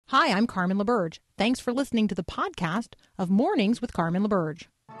Hi, I'm Carmen LaBerge. Thanks for listening to the podcast of Mornings with Carmen LaBerge.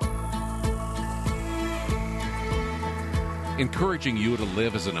 Encouraging you to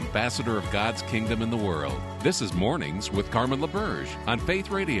live as an ambassador of God's kingdom in the world. This is Mornings with Carmen LaBerge on Faith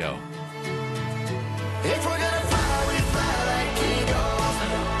Radio. If we're gonna fly, we fly like eagles.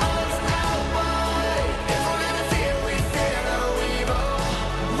 Arms out wide. If we're gonna fear, we fear no evil.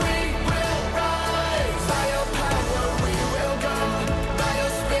 We will rise. By your power, we will go. By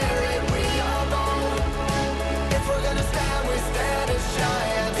your spirit, we are born. If we're gonna stand, we stand as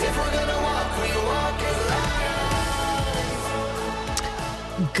giants. If we're gonna walk, we walk as lions.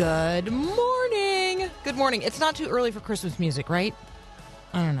 Good morning. Good morning. It's not too early for Christmas music, right?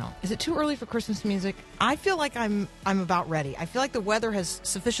 I don't know. Is it too early for Christmas music? I feel like I'm about ready. I feel like the weather has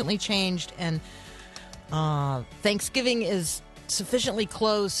sufficiently changed and Thanksgiving is sufficiently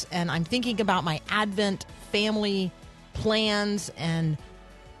close, and I'm thinking about my Advent family plans, and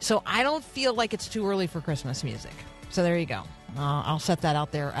so I don't feel like it's too early for Christmas music. So there you go. I'll set that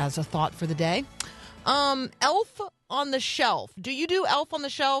out there as a thought for the day. Elf on the Shelf. Do you do Elf on the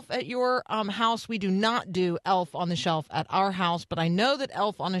Shelf at your house? We do not do Elf on the Shelf at our house, but I know that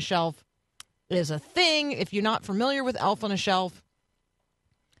Elf on a Shelf is a thing. If you're not familiar with Elf on a Shelf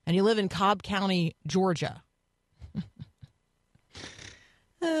and you live in Cobb County, Georgia,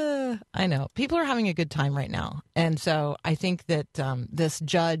 I know. People are having a good time right now. And so I think that this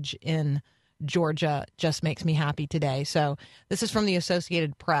judge in Georgia just makes me happy today. So this is from the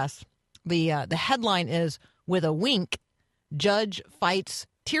Associated Press. The headline is, "With a wink, judge fights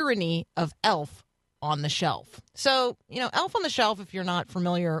tyranny of Elf on the Shelf." So, Elf on the Shelf, if you're not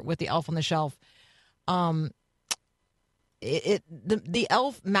familiar with the Elf on the Shelf, the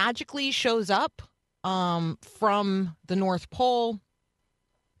elf magically shows up from the North Pole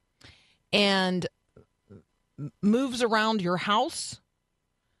and moves around your house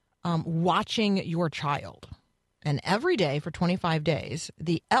watching your child. And every day for 25 days,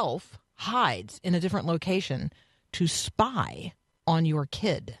 the elf hides in a different location to spy on your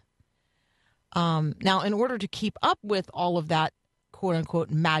kid. Now, in order to keep up with all of that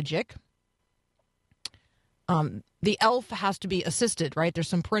quote-unquote magic, the elf has to be assisted, right? There's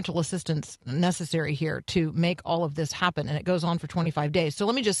some parental assistance necessary here to make all of this happen, and it goes on for 25 days. So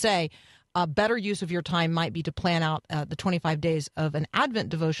let me just say, a better use of your time might be to plan out the 25 days of an Advent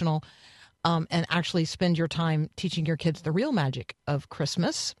devotional and actually spend your time teaching your kids the real magic of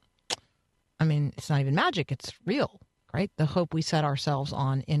Christmas. I mean, it's not even magic, it's real, right? The hope we set ourselves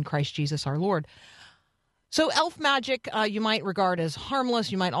on in Christ Jesus our Lord. So elf magic, you might regard as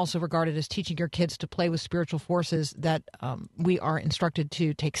harmless. You might also regard it as teaching your kids to play with spiritual forces that we are instructed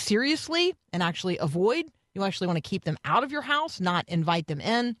to take seriously and actually avoid. You actually want to keep them out of your house, not invite them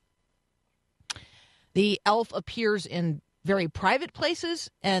in. The elf appears in very private places,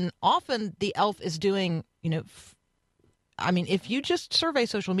 and often the elf is doing, if you just survey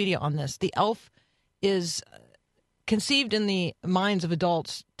social media on this, the elf is conceived in the minds of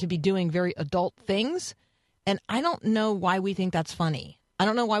adults to be doing very adult things. And I don't know why we think that's funny. I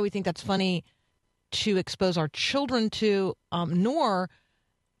don't know why we think that's funny to expose our children to, nor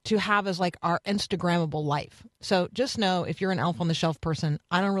to have as like our Instagrammable life. So just know, if you're an Elf on the Shelf person,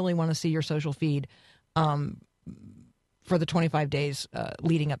 I don't really want to see your social feed for the 25 days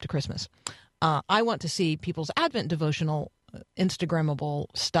leading up to Christmas. I want to see people's Advent devotional Instagrammable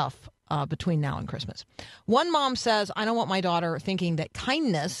stuff between now and Christmas. One mom says, "I don't want my daughter thinking that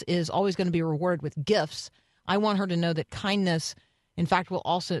kindness is always going to be rewarded with gifts. I want her to know that kindness, in fact, will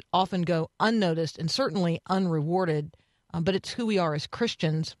also often go unnoticed and certainly unrewarded, but it's who we are as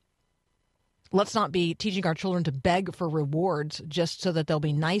Christians. Let's not be teaching our children to beg for rewards just so that they'll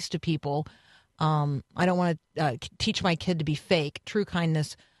be nice to people. I don't want to teach my kid to be fake. True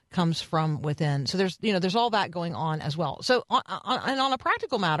kindness comes from within." So there's all that going on as well. So on a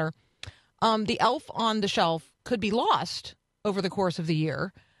practical matter, the elf on the shelf could be lost over the course of the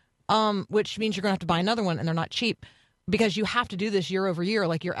year, which means you're going to have to buy another one, and they're not cheap, because you have to do this year over year.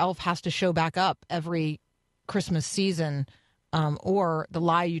 Like, your elf has to show back up every Christmas season, or the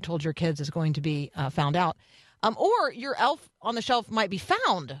lie you told your kids is going to be found out. Or your elf on the shelf might be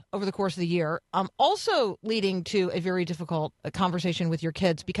found over the course of the year, also leading to a very difficult conversation with your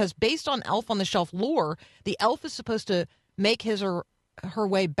kids, because based on Elf on the Shelf lore, the elf is supposed to make his or her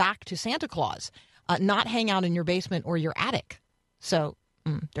way back to Santa Claus, not hang out in your basement or your attic. So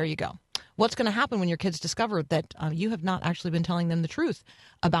there you go. What's going to happen when your kids discover that you have not actually been telling them the truth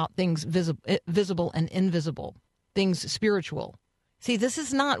about things visible and invisible, things spiritual? See, this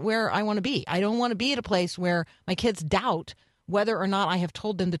is not where I want to be. I don't want to be at a place where my kids doubt whether or not I have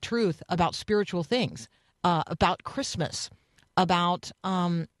told them the truth about spiritual things, about Christmas, about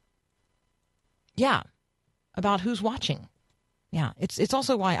Yeah, about who's watching. Yeah, it's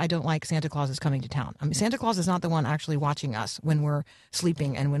also why I don't like Santa Claus is coming to town. I mean, Santa Claus is not the one actually watching us when we're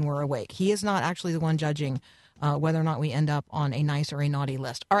sleeping and when we're awake. He is not actually the one judging whether or not we end up on a nice or a naughty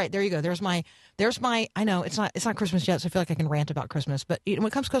list. All right, there you go. There's my. I know it's not Christmas yet, so I feel like I can rant about Christmas. But when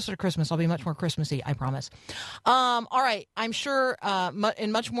it comes closer to Christmas, I'll be much more Christmassy. I promise. All right, I'm sure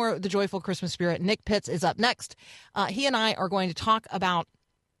in much more the joyful Christmas spirit, Nick Pitts is up next. He and I are going to talk about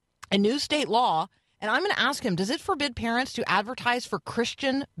a new state law. And I'm going to ask him, does it forbid parents to advertise for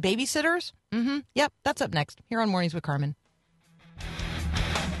Christian babysitters? Yep, that's up next here on Mornings with Carmen.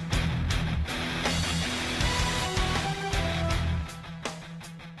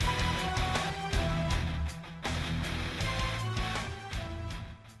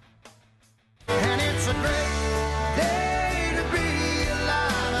 And it's a great day to be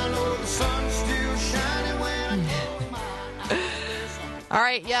alive. I know the sun's still shining when I close my eyes. All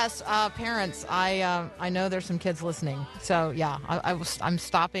right, yes, parents. I know there's some kids listening, so yeah, I'm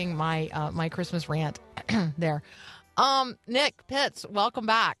stopping my my Christmas rant there. Nick Pitts, welcome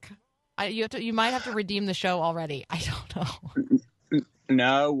back. You might have to redeem the show already. I don't know.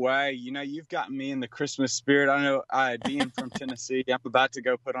 No way. You know, you've gotten me in the Christmas spirit. I know, being from Tennessee, I'm about to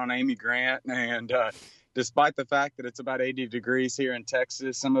go put on Amy Grant. And despite the fact that it's about 80 degrees here in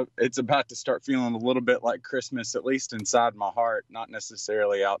Texas, it's about to start feeling a little bit like Christmas, at least inside my heart, not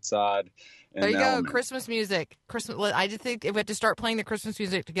necessarily outside. There you go. Christmas music. I just think we have to start playing the Christmas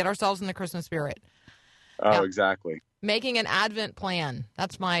music to get ourselves in the Christmas spirit. Oh, yeah. Exactly. Making an Advent plan.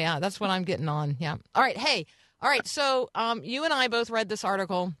 That's my. That's what I'm getting on. Yeah. All right. Hey. All right. So you and I both read this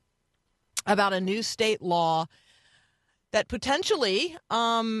article about a new state law that potentially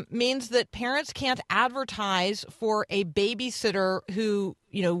means that parents can't advertise for a babysitter who,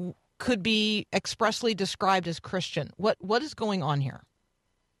 could be expressly described as Christian. What is going on here?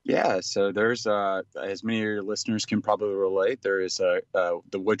 Yeah, so there's, as many of your listeners can probably relate, there is the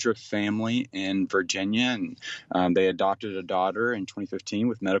Woodruff family in Virginia, and they adopted a daughter in 2015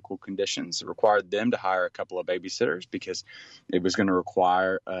 with medical conditions. It required them to hire a couple of babysitters because it was going to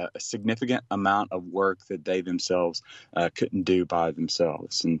require a significant amount of work that they themselves couldn't do by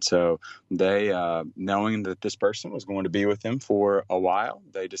themselves. And so they, knowing that this person was going to be with them for a while,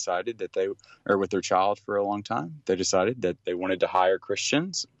 they decided that or with their child for a long time, they decided that they wanted to hire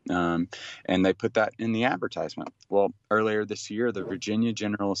Christians. And they put that in the advertisement. Well, earlier this year, the Virginia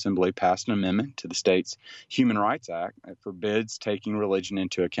General Assembly passed an amendment to the state's Human Rights Act that forbids taking religion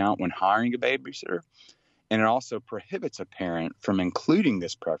into account when hiring a babysitter. And it also prohibits a parent from including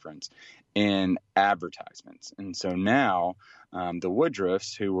this preference in advertisements. And so now the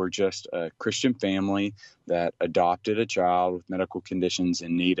Woodruffs, who were just a Christian family that adopted a child with medical conditions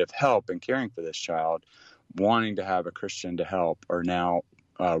in need of help in caring for this child, wanting to have a Christian to help, are now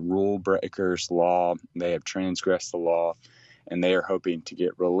rule breakers law. They have transgressed the law, and they are hoping to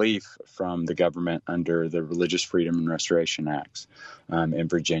get relief from the government under the Religious Freedom and Restoration Acts in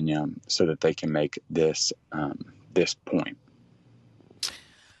Virginia, so that they can make this point.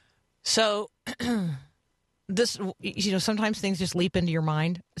 So, this, sometimes things just leap into your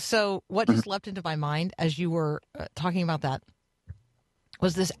mind. So, what just leapt into my mind as you were talking about that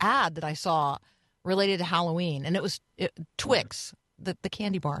was this ad that I saw related to Halloween, and it was Twix. The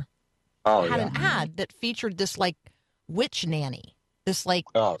candy bar had an ad that featured this witch nanny, this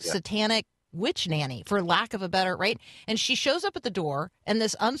satanic witch nanny, for lack of a better, right? And she shows up at the door, and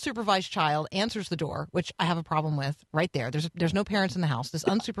this unsupervised child answers the door, which I have a problem with right there. There's no parents in the house. This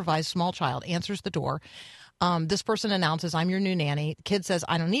unsupervised small child answers the door. This person announces, "I'm your new nanny." The kid says,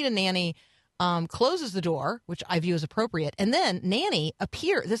 "I don't need a nanny." Closes the door, which I view as appropriate. And then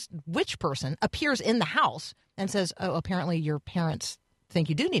this witch person appears in the house and says, "Oh, apparently your parents think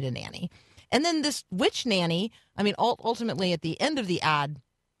you do need a nanny." And then this witch nanny, ultimately at the end of the ad,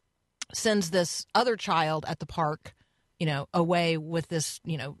 sends this other child at the park, away with this,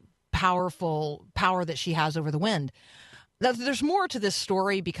 powerful power that she has over the wind. There's more to this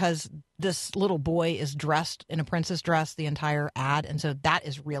story because this little boy is dressed in a princess dress the entire ad. And so that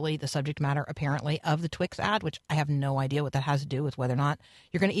is really the subject matter, apparently, of the Twix ad, which I have no idea what that has to do with whether or not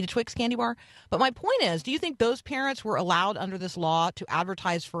you're going to eat a Twix candy bar. But my point is, do you think those parents were allowed under this law to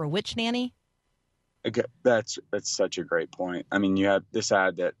advertise for a witch nanny? Okay, that's such a great point. I mean, you have this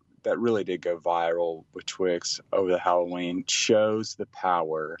ad that really did go viral with Twix over the Halloween, shows the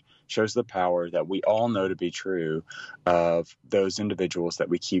power that we all know to be true of those individuals that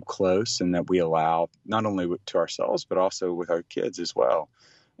we keep close and that we allow not only to ourselves, but also with our kids as well.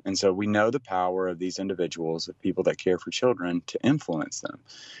 And so we know the power of these individuals, of people that care for children, to influence them.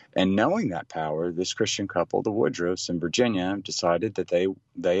 And knowing that power, this Christian couple, the Woodruffs in Virginia, decided that they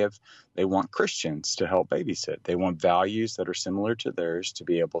want Christians to help babysit. They want values that are similar to theirs to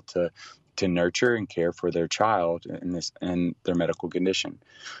be able to nurture and care for their child in their medical condition.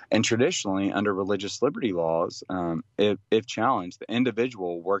 And traditionally, under religious liberty laws, if challenged, the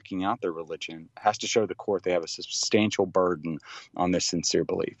individual working out their religion has to show the court they have a substantial burden on this sincere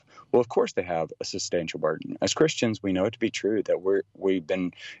belief. Well, of course they have a substantial burden. As Christians, we know it to be true that we've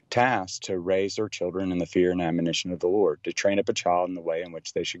been tasked to raise our children in the fear and admonition of the Lord, to train up a child in the way in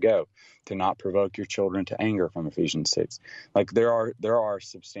which they should go, to not provoke your children to anger, from Ephesians 6. Like there are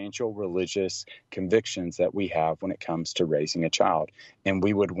substantial religious convictions that we have when it comes to raising a child, and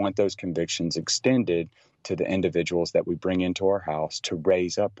we would want those convictions extended to the individuals that we bring into our house to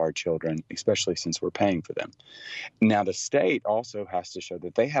raise up our children, especially since we're paying for them. Now, the state also has to show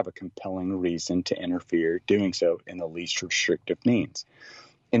that they have a compelling reason to interfere, doing so in the least restrictive means.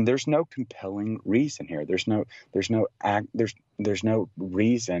 And there's no compelling reason here. There's no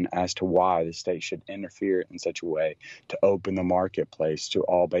reason as to why the state should interfere in such a way to open the marketplace to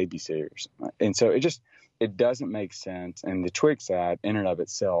all babysitters. And so it doesn't make sense. And the Twiggs Act, in and of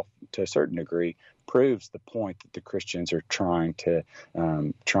itself, to a certain degree, proves the point that the Christians are trying to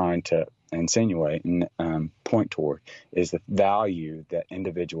insinuate and point toward, is the value that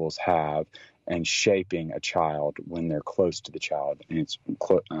individuals have and shaping a child when they're close to the child, and it's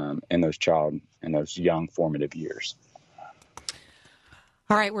in those young formative years.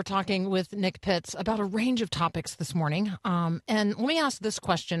 All right, we're talking with Nick Pitts about a range of topics this morning. And let me ask this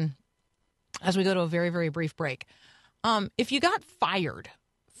question as we go to a very, very brief break. If you got fired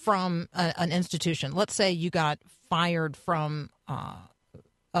from an institution, let's say you got fired from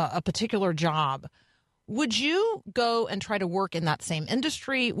a particular job, would you go and try to work in that same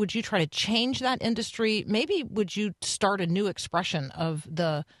industry? Would you try to change that industry? Maybe would you start a new expression of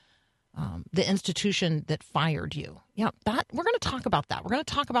the institution that fired you? Yeah, that we're going to talk about that. We're going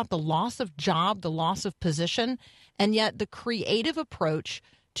to talk about the loss of job, the loss of position, and yet the creative approach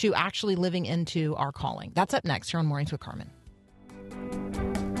to actually living into our calling. That's up next here on Mornings with Carmen.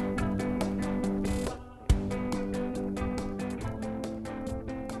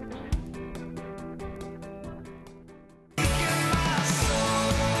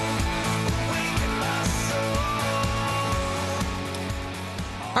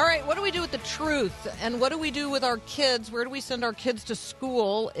 All right, what do we do with the truth? And what do we do with our kids? Where do we send our kids to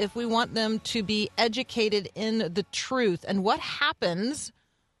school if we want them to be educated in the truth? And what happens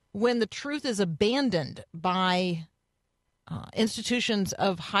when the truth is abandoned by institutions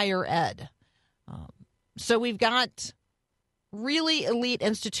of higher ed? So we've got really elite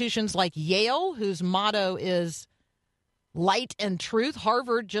institutions like Yale, whose motto is light and truth.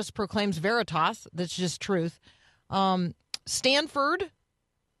 Harvard just proclaims veritas. That's just truth. Stanford,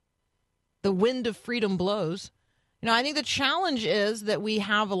 the wind of freedom blows. I think the challenge is that we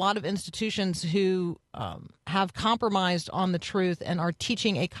have a lot of institutions who have compromised on the truth and are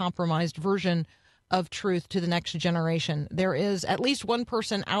teaching a compromised version of truth to the next generation. There is at least one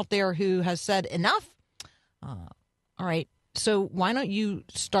person out there who has said enough. All right. So why don't you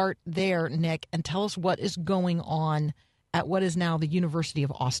start there, Nick, and tell us what is going on at what is now the University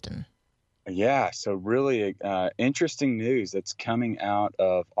of Austin? Yeah, so really interesting news that's coming out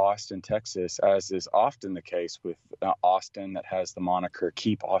of Austin, Texas, as is often the case with Austin that has the moniker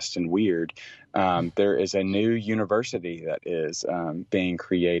Keep Austin Weird. There is a new university that is being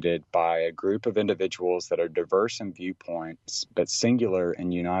created by a group of individuals that are diverse in viewpoints, but singular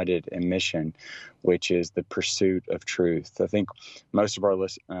and united in mission, which is the pursuit of truth. I think most of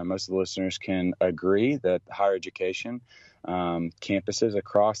the listeners can agree that higher education campuses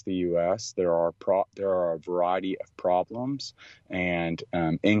across the U.S., there are a variety of problems and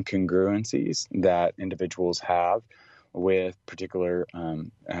incongruencies that individuals have with particular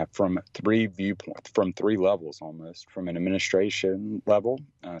from three levels almost, from an administration level,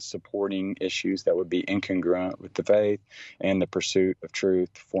 supporting issues that would be incongruent with the faith and the pursuit of truth,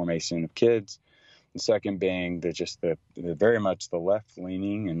 formation of kids. The second being the very much the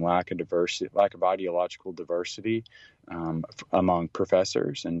left-leaning and lack of ideological diversity among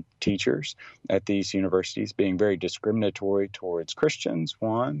professors and teachers at these universities, being very discriminatory towards Christians,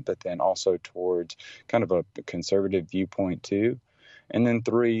 one, but then also towards kind of a conservative viewpoint, two. And then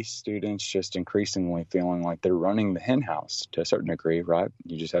three, students just increasingly feeling like they're running the hen house to a certain degree, right?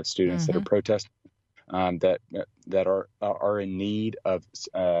 You just have students that are protesting that are in need of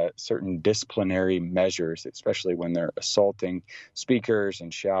certain disciplinary measures, especially when they're assaulting speakers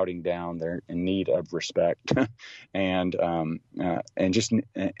and shouting down. They're in need of respect and just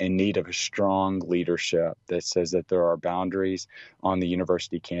in need of a strong leadership that says that there are boundaries on the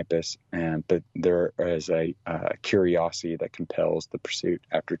university campus, but there is a curiosity that compels the pursuit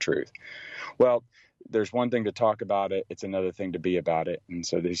after truth. Well, there's one thing to talk about it. It's another thing to be about it. And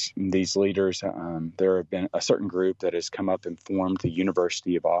so these leaders, there have been a certain group that has come up and formed the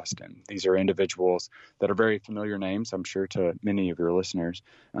University of Austin. These are individuals that are very familiar names, I'm sure, to many of your listeners.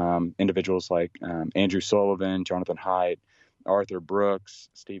 Individuals like Andrew Sullivan, Jonathan Haidt, Arthur Brooks,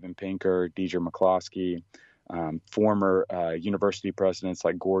 Steven Pinker, Deidre McCloskey, former university presidents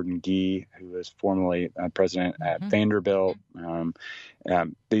like Gordon Gee, who was formerly president at Vanderbilt.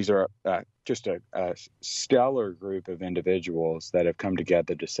 These are just a stellar group of individuals that have come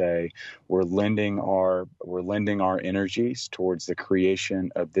together to say we're lending our energies towards the creation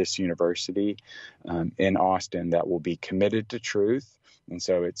of this university in Austin that will be committed to truth. And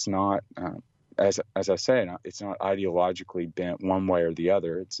so it's not as I say, it's not ideologically bent one way or the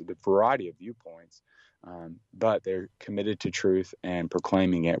other. It's a variety of viewpoints. But they're committed to truth and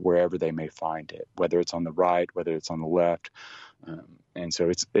proclaiming it wherever they may find it, whether it's on the right, whether it's on the left. And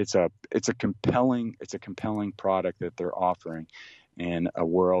so it's a compelling product that they're offering in a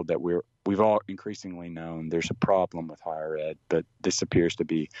world that we've all increasingly known there's a problem with higher ed, but this appears to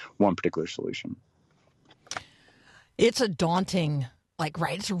be one particular solution. It's a daunting,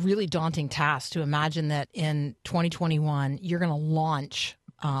 it's a really daunting task to imagine that in 2021 you're going to launch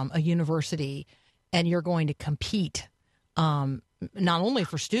a university and you're going to compete not only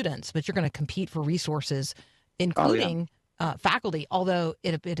for students, but you're going to compete for resources, including faculty. Although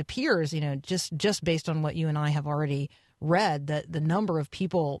it appears, just based on what you and I have already read, that the number of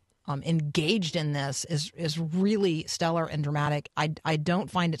people engaged in this is really stellar and dramatic. I don't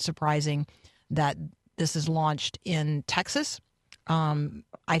find it surprising that this is launched in Texas.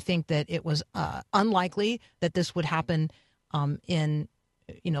 I think that it was unlikely that this would happen in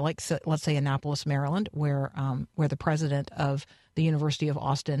let's say Annapolis, Maryland, where the president of the University of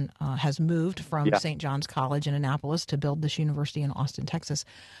Austin has moved from St. John's College in Annapolis to build this university in Austin, Texas.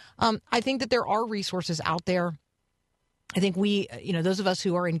 I think that there are resources out there. I think we, those of us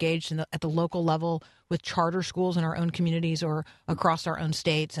who are engaged at the local level with charter schools in our own communities or across our own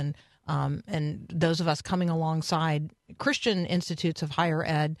states, and those of us coming alongside Christian institutes of higher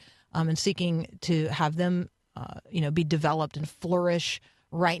ed and seeking to have them, be developed and flourish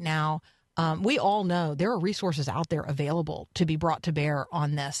right now, we all know there are resources out there available to be brought to bear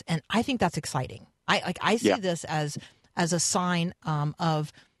on this, and I think that's exciting. I see this as a sign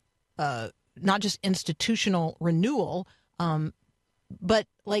of not just institutional renewal, but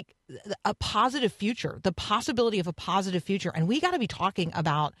a positive future, the possibility of a positive future. And we got to be talking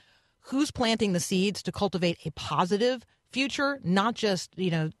about who's planting the seeds to cultivate a positive future, not just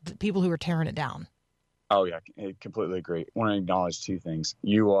the people who are tearing it down. Oh, yeah, I completely agree. I want to acknowledge two things.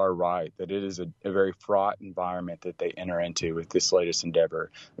 You are right that it is a very fraught environment that they enter into with this latest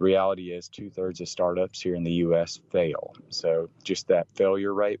endeavor. The reality is 2/3 of startups here in the U.S. fail. So just that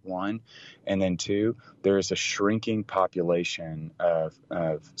failure rate, one. And then two, there is a shrinking population of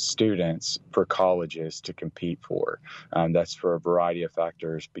students for colleges to compete for. That's for a variety of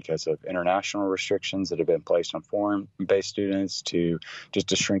factors, because of international restrictions that have been placed on foreign-based students to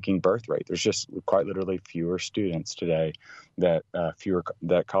just a shrinking birth rate. There's just quite literally fewer students today that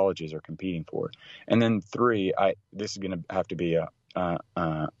colleges are competing for. And then three, this is going to have to be a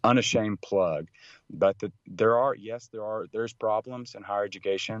unashamed plug, but there's problems in higher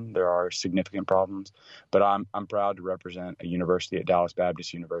education. There are significant problems, but I'm proud to represent a university at Dallas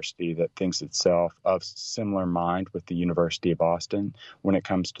Baptist University that thinks itself of similar mind with the University of Austin when it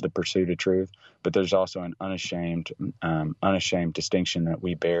comes to the pursuit of truth. But there's also an unashamed distinction that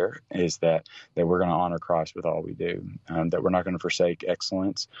we bear, is that we're going to honor Christ with all we do, that we're not going to forsake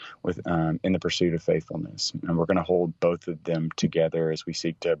excellence in the pursuit of faithfulness, and we're going to hold both of them together as we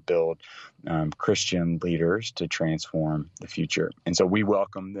seek to build Christian leaders to transform the future. And so we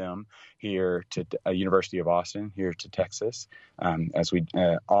welcome them here to University of Austin, here to Texas, as we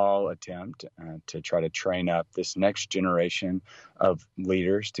all attempt to try to train up this next generation of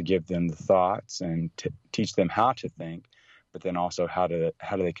leaders, to give them the thoughts and to teach them how to think, but then also how do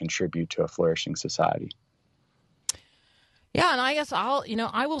they contribute to a flourishing society. Yeah, and I guess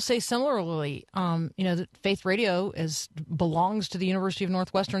I will say similarly, that Faith Radio belongs to the University of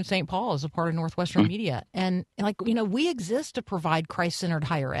Northwestern St. Paul as a part of Northwestern Media. And we exist to provide Christ-centered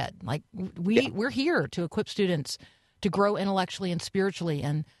higher ed. We're here to equip students to grow intellectually and spiritually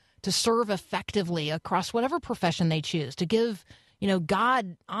and to serve effectively across whatever profession they choose, to give,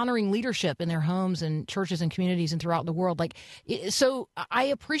 God-honoring leadership in their homes and churches and communities and throughout the world. So I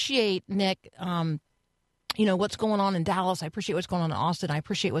appreciate, Nick, what's going on in Dallas. I appreciate what's going on in Austin. I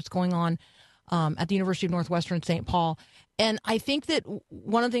appreciate what's going on at the University of Northwestern St. Paul. And I think that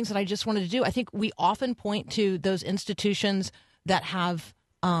one of the things that I just wanted to do, I think we often point to those institutions that have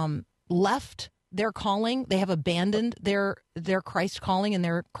left their calling. They have abandoned their Christ calling and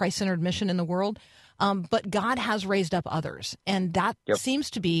their Christ-centered mission in the world. But God has raised up others. And that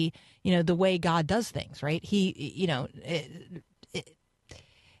seems to be, the way God does things, right?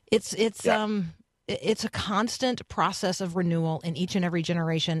 It's a constant process of renewal in each and every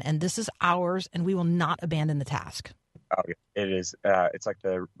generation, and this is ours, and we will not abandon the task. Oh, it is. It's like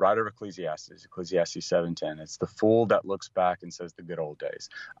the writer of Ecclesiastes 7:10. It's the fool that looks back and says the good old days.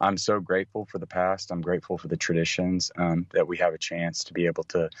 I'm so grateful for the past. I'm grateful for the traditions that we have a chance to be able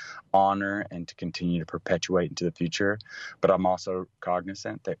to honor and to continue to perpetuate into the future. But I'm also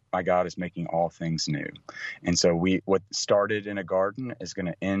cognizant that my God is making all things new. And so what started in a garden is going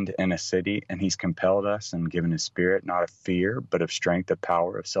to end in a city, and he's compelled us and given his spirit, not of fear, but of strength, of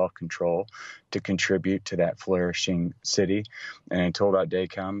power, of self-control, to contribute to that flourishing city. And until that day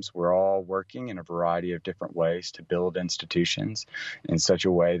comes, we're all working in a variety of different ways to build institutions in such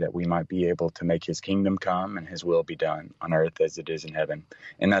a way that we might be able to make his kingdom come and his will be done on earth as it is in heaven.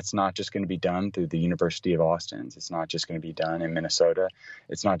 And that's not just going to be done through the University of Austin. It's not just going to be done in Minnesota.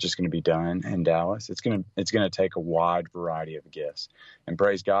 It's not just going to be done in Dallas. It's going to take a wide variety of gifts. And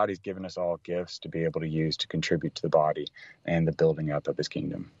praise God, he's given us all gifts to be able to use to contribute to the body and the building up of his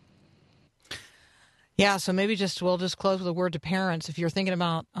kingdom. Yeah, so maybe we'll just close with a word to parents. If you're thinking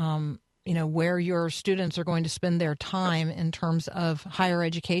about, where your students are going to spend their time in terms of higher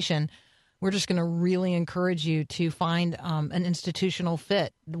education, we're just going to really encourage you to find an institutional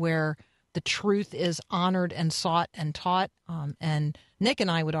fit where the truth is honored and sought and taught. And Nick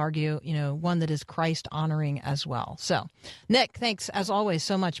and I would argue, one that is Christ honoring as well. So, Nick, thanks as always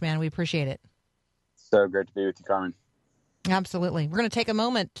so much, man. We appreciate it. So great to be with you, Carmen. Absolutely. We're going to take a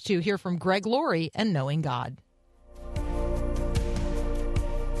moment to hear from Greg Laurie and Knowing God.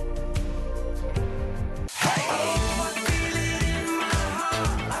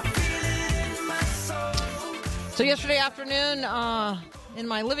 So yesterday afternoon, in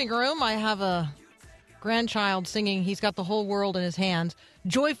my living room, I have a grandchild singing "He's Got the Whole World in His Hands,"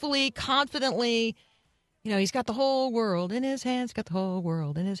 joyfully, confidently. He's got the whole world in his hands, got the whole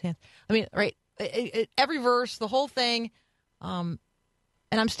world in his hands. I mean, right, every verse, the whole thing. And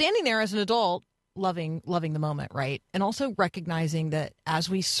I'm standing there as an adult, loving the moment, right? And also recognizing that as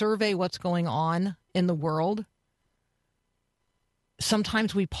we survey what's going on in the world,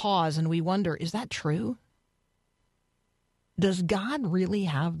 sometimes we pause and we wonder, is that true? Does God really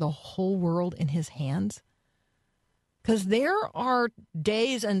have the whole world in his hands? Because there are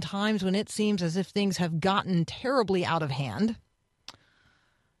days and times when it seems as if things have gotten terribly out of hand.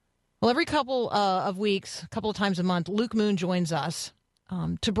 Well, every couple of weeks, a couple of times a month, Luke Moon joins us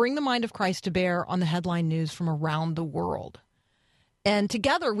to bring the mind of Christ to bear on the headline news from around the world. And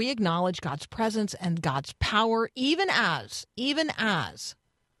together we acknowledge God's presence and God's power, even as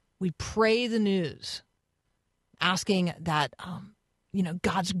we pray the news, asking that,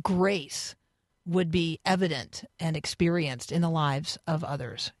 God's grace would be evident and experienced in the lives of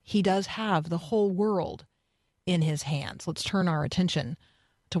others. He does have the whole world in his hands. Let's turn our attention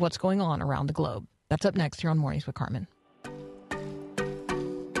to what's going on around the globe. That's up next here on Mornings with Carmen.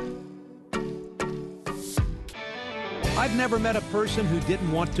 I've never met a person who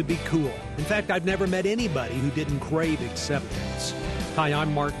didn't want to be cool. In fact, I've never met anybody who didn't crave acceptance. Hi,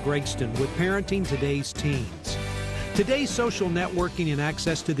 I'm Mark Gregston with Parenting Today's Teens. Today's social networking and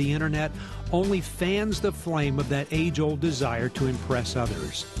access to the internet only fans the flame of that age-old desire to impress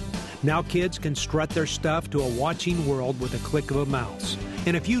others. Now kids can strut their stuff to a watching world with a click of a mouse.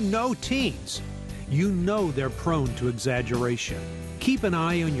 And if you know teens, you know they're prone to exaggeration. Keep an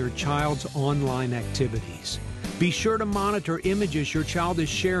eye on your child's online activities. Be sure to monitor images your child is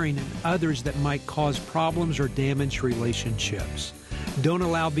sharing and others that might cause problems or damage relationships. Don't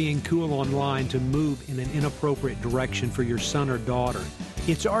allow being cool online to move in an inappropriate direction for your son or daughter.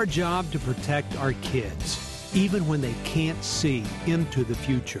 It's our job to protect our kids, even when they can't see into the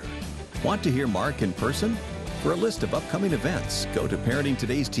future. Want to hear Mark in person? For a list of upcoming events, go to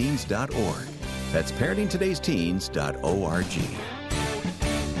parentingtodaysteens.org. That's parentingtodaysteens.org.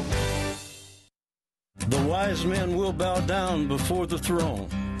 The wise men will bow down before the throne,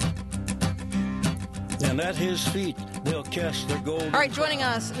 and at his feet they'll cast their gold. All right, joining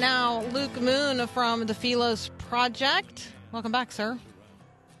us now, Luke Moon from the Philos Project. Welcome back, sir.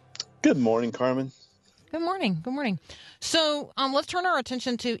 Good morning, Carmen. Good morning. Good morning. So let's turn our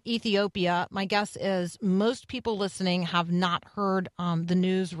attention to Ethiopia. My guess is most people listening have not heard the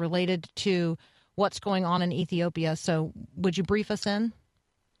news related to what's going on in Ethiopia. So would you brief us in?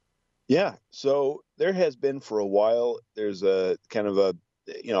 Yeah, so there has been for a while, there's a kind of a,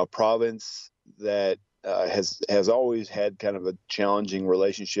 province that has always had kind of a challenging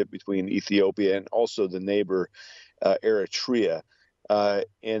relationship between Ethiopia and also the neighbor Eritrea.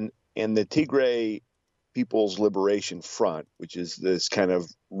 And the Tigray People's Liberation Front, which is this kind of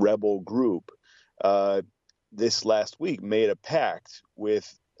rebel group, this last week made a pact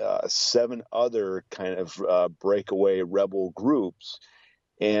with 7 other kind of breakaway rebel groups.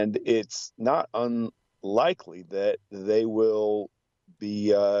 And it's not unlikely that they will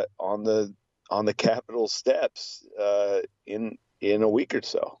be on the Capitol steps in a week or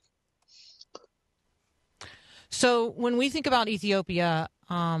so. So when we think about Ethiopia,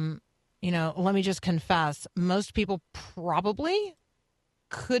 let me just confess, most people probably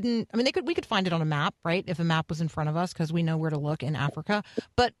couldn't. I mean, we could find it on a map, right? If a map was in front of us, because we know where to look in Africa.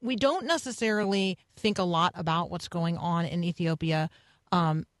 But we don't necessarily think a lot about what's going on in Ethiopia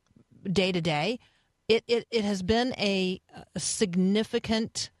day to day. It has been a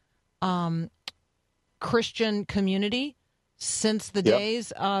significant Christian community since the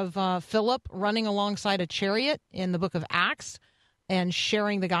days of Philip running alongside a chariot in the book of Acts and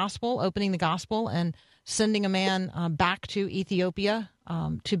sharing the gospel, opening the gospel, and sending a man back to Ethiopia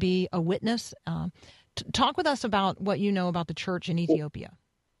to be a witness. Talk with us about what you know about the church in Ethiopia.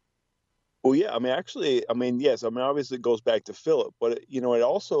 Well, yeah, yes. Obviously it goes back to Philip, but it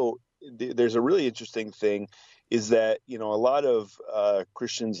also, there's a really interesting thing is that, a lot of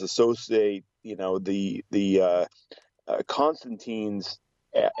Christians associate, the Constantine's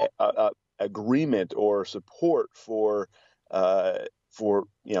agreement or support for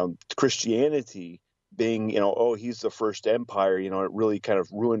Christianity being, he's the first empire, it really kind of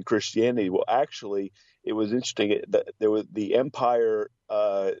ruined Christianity. Well, actually, it was interesting that there was the empire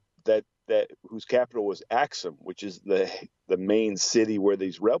that whose capital was Axum, which is the main city where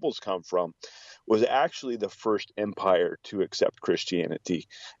these rebels come from, was actually the first empire to accept Christianity.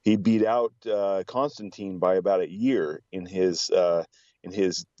 He beat out Constantine by about a year in his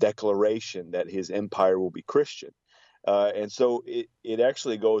declaration that his empire will be Christian. And so it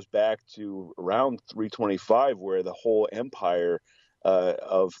actually goes back to around 325, where the whole empire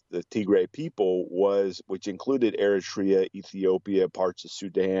of the Tigray people which included Eritrea, Ethiopia, parts of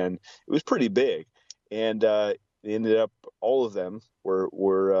Sudan. It was pretty big, and it ended up all of them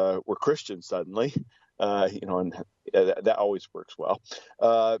were Christian suddenly, and that always works well.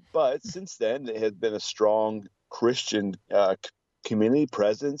 But since then, there has been a strong Christian community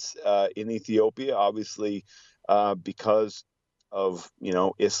presence in Ethiopia, obviously because of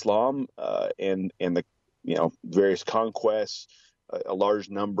Islam and the various conquests. A large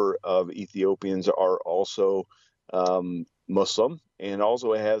number of Ethiopians are also Muslim, and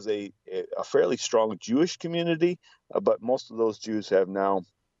also it has a fairly strong Jewish community, but most of those Jews have now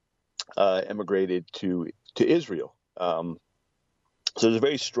emigrated to Israel. So there's a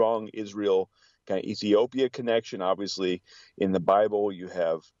very strong Israel kind of Ethiopia connection. Obviously, in the Bible, you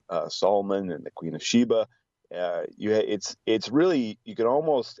have Solomon and the Queen of Sheba. It's really, you can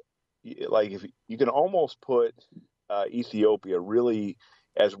almost put Ethiopia really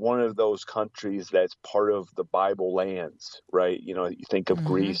as one of those countries that's part of the Bible lands, right? You think of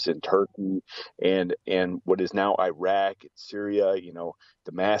Greece and Turkey and what is now Iraq and Syria,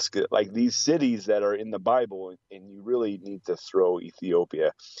 Damascus, like these cities that are in the Bible, and you really need to throw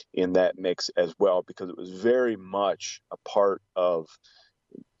Ethiopia in that mix as well, because it was very much a part of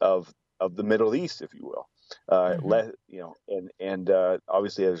the Middle East, if you will.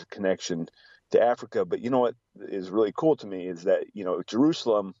 Obviously has a connection to Africa. But what is really cool to me is that,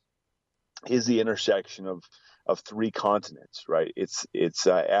 Jerusalem is the intersection of 3 continents, right? It's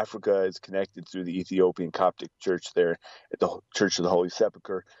Africa is connected through the Ethiopian Coptic Church there at the Church of the Holy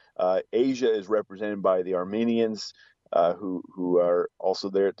Sepulchre. Asia is represented by the Armenians, who are also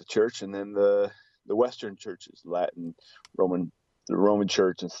there at the church, and then the Western churches, Latin, the Roman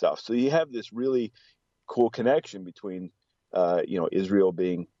Church and stuff. So you have this really cool connection between Israel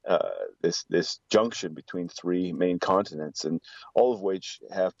being this junction between 3 main continents, and all of which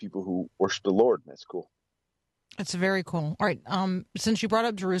have people who worship the Lord. And that's cool. It's very cool. All right. Since you brought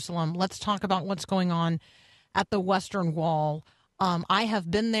up Jerusalem, let's talk about what's going on at the Western Wall. I have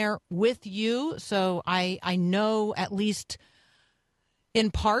been there with you, so I know at least in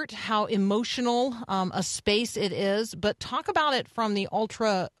part how emotional a space it is, but talk about it from the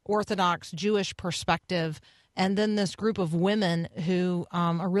ultra-Orthodox Jewish perspective, and then this group of women who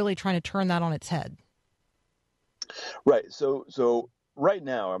are really trying to turn that on its head. Right. So right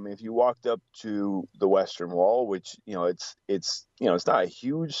now, I mean, if you walked up to the Western Wall, which, it's not a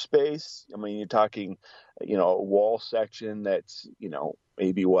huge space. I mean, you're talking, a wall section that's,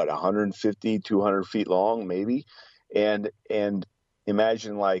 maybe 150, 200 feet long, maybe. And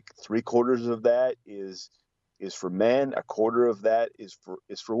imagine like 3/4 of that is for men. A quarter of that is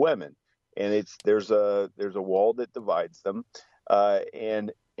for women. And there's a wall that divides them.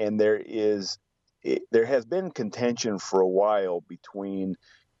 And there has been contention for a while between,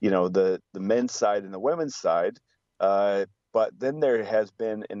 the men's side and the women's side. But then there has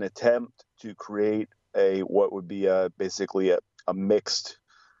been an attempt to create what would be basically a mixed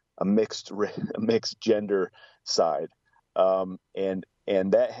gender side. And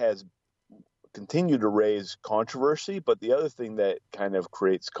that has continued to raise controversy. But the other thing that kind of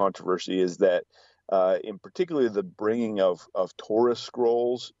creates controversy is that, in particular, the bringing of Torah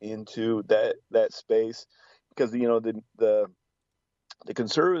scrolls into that space, because the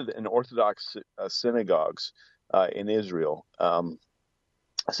conservative and Orthodox synagogues in Israel,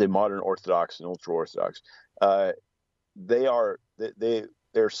 I say modern Orthodox and ultra Orthodox,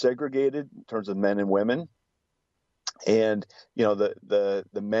 they're segregated in terms of men and women. And the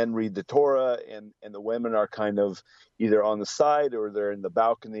men read the Torah, and the women are kind of either on the side, or they're in the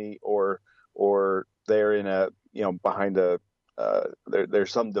balcony, or they're in behind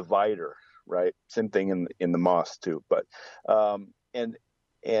there's some divider, right? Same thing in the mosque too. But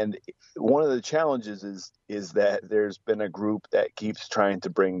and one of the challenges is that there's been a group that keeps trying to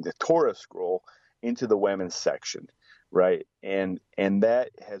bring the Torah scroll into the women's section, right? And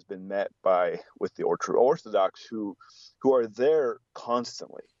that has been met with the Orthodox who are there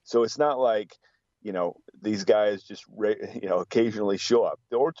constantly. So it's not like, these guys just, occasionally show up.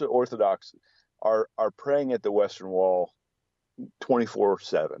 The Orthodox are praying at the Western Wall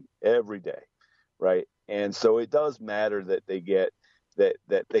 24/7 every day, right? And so it does matter that they get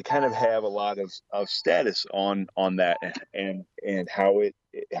that they kind of have a lot of status on that, and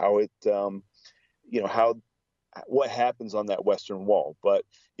what happens on that Western Wall. But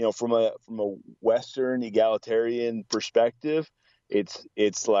from a Western egalitarian perspective,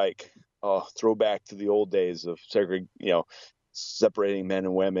 it's like throwback to the old days of separating men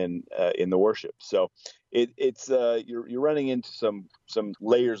and women in the worship. So you're running into some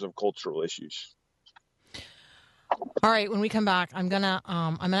layers of cultural issues. All right, when we come back, I'm gonna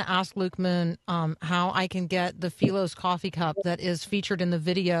ask Luke Moon how I can get the Philos coffee cup that is featured in the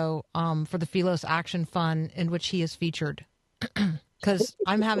video for the Philos Action Fund, in which he is featured, because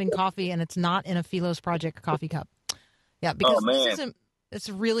I'm having coffee and it's not in a Philos Project coffee cup. Yeah, because it's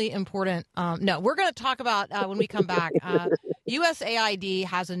really important. No, we're going to talk about when we come back. USAID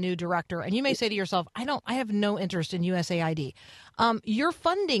has a new director, and you may say to yourself, I have no interest in USAID. You're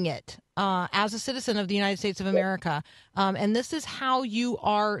funding it as a citizen of the United States of America, and this is how you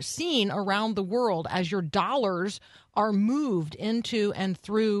are seen around the world as your dollars are moved into and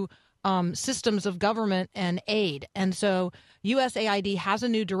through systems of government and aid. And so USAID has a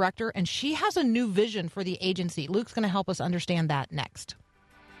new director, and she has a new vision for the agency. Luke's going to help us understand that next.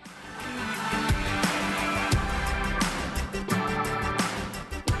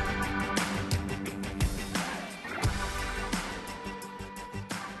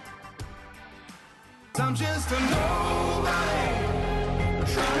 I'm just a nobody,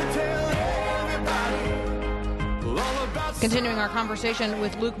 trying to tell everybody all about. Continuing our conversation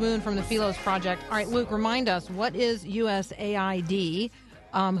with Luke Moon from the Philos Project. All right, Luke, remind us, what is USAID?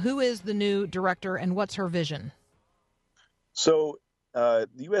 Who is the new director, and what's her vision? So the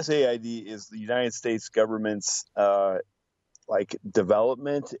USAID is the United States government's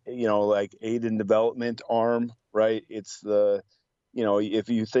development, like aid and development arm, right? It's if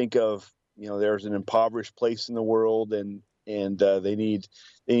you think of, there's an impoverished place in the world, and they need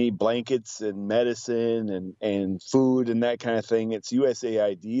blankets and medicine and food and that kind of thing. It's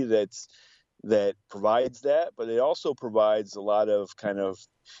USAID that provides that, but it also provides a lot of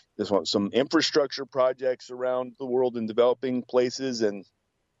some infrastructure projects around the world in developing places, and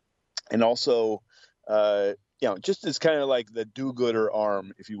also just as kind of like the do-gooder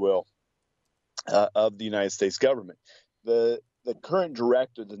arm, if you will, of the United States government. The current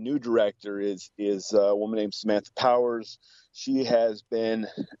director, the new director, is a woman named Samantha Powers. She has been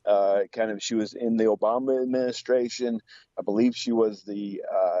she was in the Obama administration. I believe she was the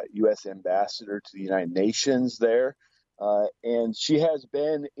U.S. ambassador to the United Nations there. And she has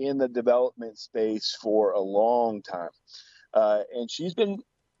been in the development space for a long time. And she's been,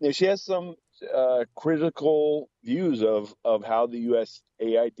 she has some critical views of how the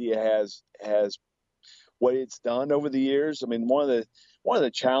USAID has what it's done over the years. I mean, one of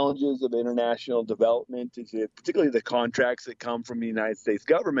the challenges of international development is that, particularly the contracts that come from the United States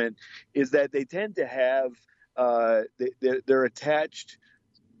government, is that they tend to have they're attached.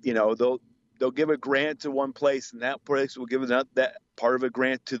 They'll give a grant to one place, and that place will give that part of a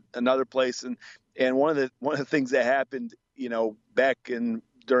grant to another place. And one of the things that happened, back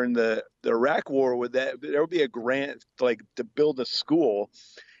during the Iraq War, with that, there would be a grant to build a school.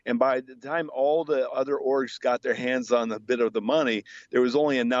 And by the time all the other orgs got their hands on a bit of the money, there was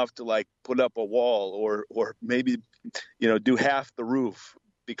only enough to put up a wall or maybe, do half the roof,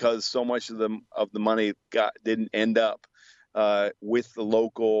 because so much of the money didn't end up with the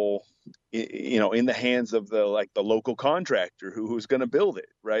local, in the hands of the local contractor who was going to build it,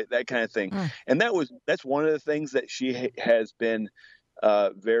 right? That kind of thing. And that's one of the things that she has been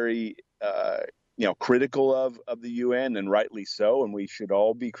very critical of the UN, and rightly so. And we should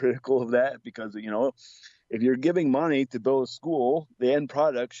all be critical of that, because, if you're giving money to build a school, the end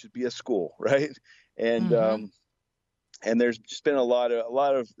product should be a school, right? And and there's just been a lot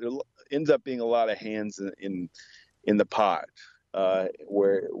of there ends up being a lot of hands in the pot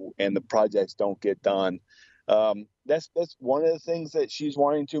and the projects don't get done. That's one of the things that she's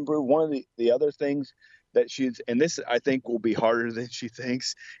wanting to improve. One of the other things that and this I think will be harder than she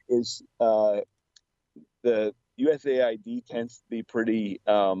thinks, is the USAID tends to be pretty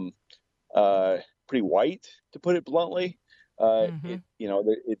white, to put it bluntly.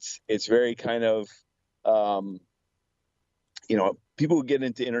 It's very kind of people who get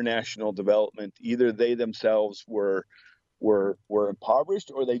into international development, either they themselves were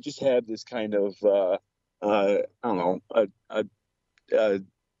impoverished, or they just have this kind of a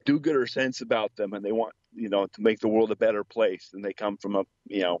do-gooder sense about them, and they want to make the world a better place, and they come from a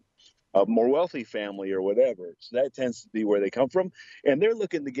more wealthy family or whatever. So that tends to be where they come from, and they're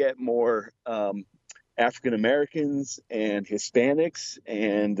looking to get more African Americans and Hispanics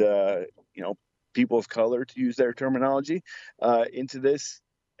and people of color, to use their terminology, into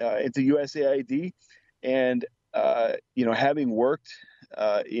USAID. And having worked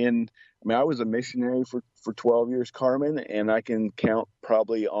I was a missionary for 12 years, Carmen, and I can count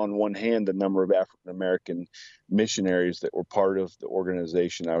probably on one hand the number of African American missionaries that were part of the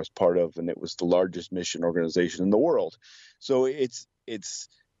organization I was part of, and it was the largest mission organization in the world. So I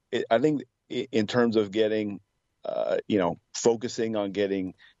think in terms of getting, focusing on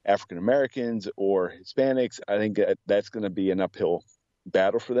getting African Americans or Hispanics, I think that's going to be an uphill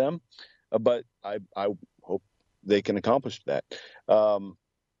battle for them, but I hope they can accomplish that.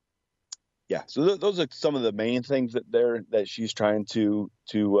 So those are some of the main things that she's trying to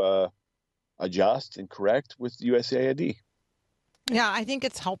adjust and correct with USAID. Yeah, I think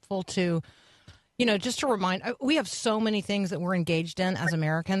it's helpful to, just to remind, we have so many things that we're engaged in as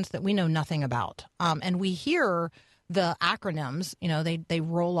Americans that we know nothing about. And we hear the acronyms, they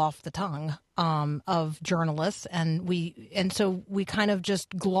roll off the tongue of journalists, and so we kind of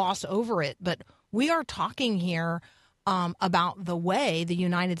just gloss over it. But we are talking here about the way the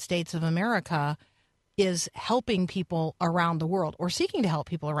United States of America is helping people around the world, or seeking to help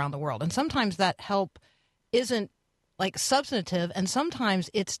people around the world. And sometimes that help isn't substantive, and sometimes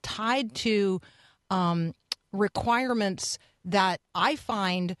it's tied to requirements that I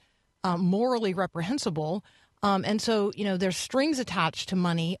find morally reprehensible. And so, there's strings attached to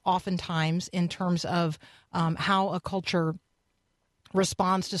money oftentimes in terms of how a culture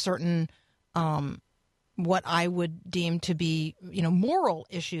responds to certain what I would deem to be, moral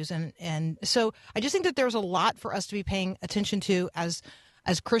issues. And so I just think that there's a lot for us to be paying attention to as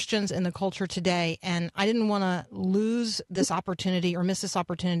Christians in the culture today. And I didn't want to lose this opportunity or miss this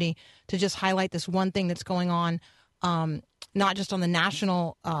opportunity to just highlight this one thing that's going on, not just on the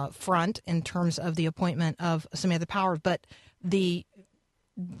national front in terms of the appointment of Samantha Power, but the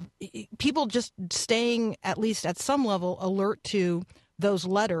people just staying, at least at some level, alert to those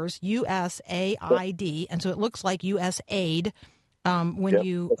letters, USAID, and so it looks like USAID when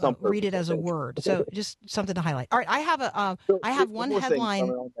you read it as a word. So just something to highlight. All right, I have one headline.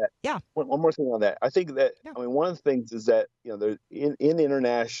 One more thing on that. I think that one of the things is that in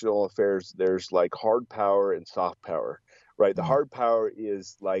international affairs, there's hard power and soft power, right? The hard power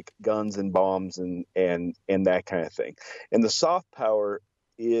is guns and bombs and that kind of thing, and the soft power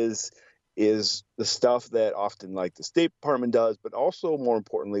is the stuff that often the State Department does, but also more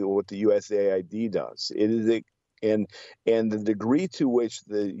importantly, what the USAID does. It is and the degree to which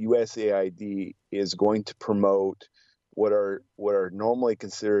the USAID is going to promote what are normally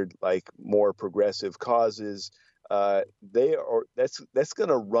considered more progressive causes, that's going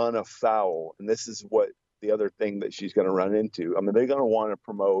to run afoul, and this is what the other thing that she's going to run into. I mean, they're going to want to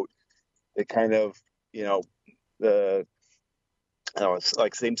promote the kind of, the, it's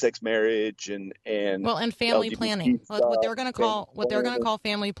like same-sex marriage and family LGBT planning, stuff, what they're going to call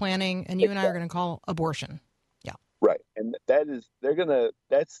family planning, and you and I are going to call abortion. Yeah, right. And that's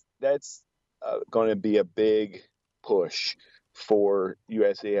going to be a big push for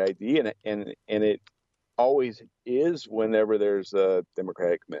USAID, and it always is whenever there's a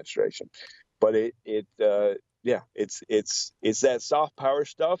Democratic administration. But it's that soft power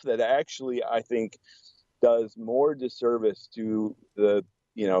stuff that actually I think does more disservice to the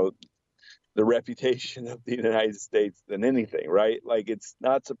reputation of the United States than anything, right? Like, it's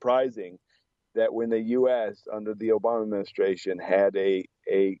not surprising that when the U.S. under the Obama administration had a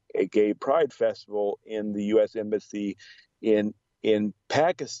gay pride festival in the U.S. embassy in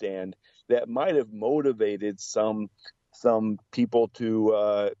Pakistan, that might have motivated some people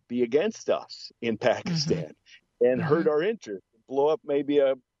to be against us in Pakistan and hurt our interest, blow up maybe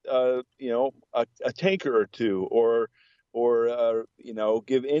a tanker or two, or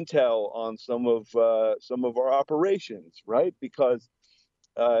give intel on some of our operations, right? Because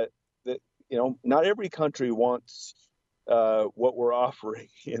not every country wants what we're offering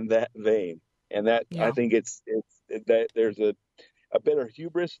in that vein, and that I think it's that there's a bit of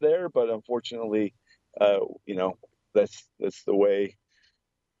hubris there, but unfortunately, that's the way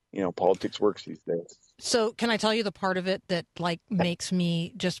politics works these days. So can I tell you the part of it that makes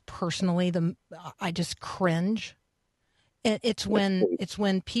me just personally I just cringe? It's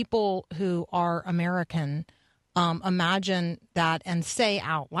when people who are American imagine that and say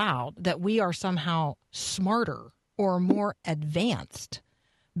out loud that we are somehow smarter or more advanced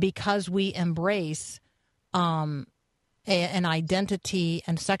because we embrace an identity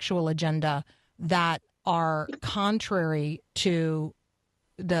and sexual agenda that are contrary to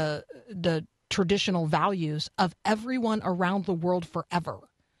the traditional values of everyone around the world forever.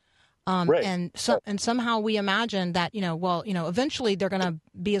 Right. And somehow we imagine that, eventually they're going to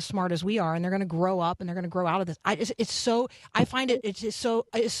be as smart as we are, and they're going to grow up and they're going to grow out of this. I find it's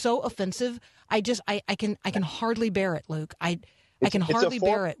so offensive. I can hardly bear it, Luke. I can hardly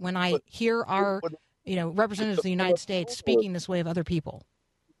bear it when I hear our, representatives of the United States speaking this way of other people.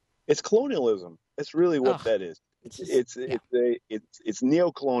 It's colonialism. That's really what that is. It's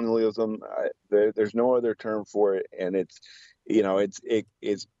neocolonialism. There's no other term for it, and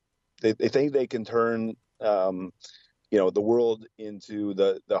they think they can turn the world into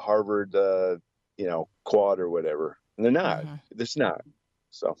the Harvard quad or whatever, and they're not. It's not.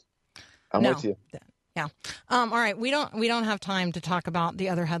 So I'm with you. Yeah. All right. We don't have time to talk about the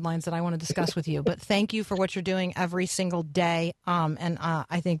other headlines that I want to discuss with you, but thank you for what you're doing every single day. And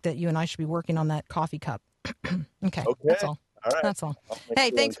I think that you and I should be working on that coffee cup. Okay. That's all. All right. That's all.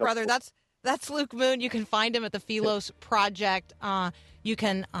 Hey, thanks, brother. That's Luke Moon. You can find him at the Philos Project. You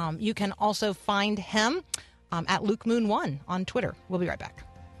can also find him at Luke Moon 1 on Twitter. We'll be right back.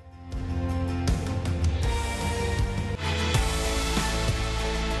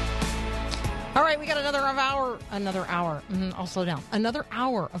 All right, we got another hour. I'll slow down. Another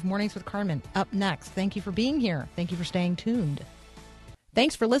hour of Mornings with Carmen up next. Thank you for being here. Thank you for staying tuned.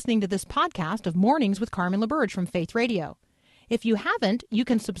 Thanks for listening to this podcast of Mornings with Carmen LaBerge from Faith Radio. If you haven't, you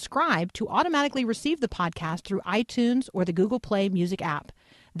can subscribe to automatically receive the podcast through iTunes or the Google Play Music app.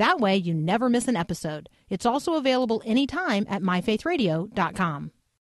 That way, you never miss an episode. It's also available anytime at myfaithradio.com.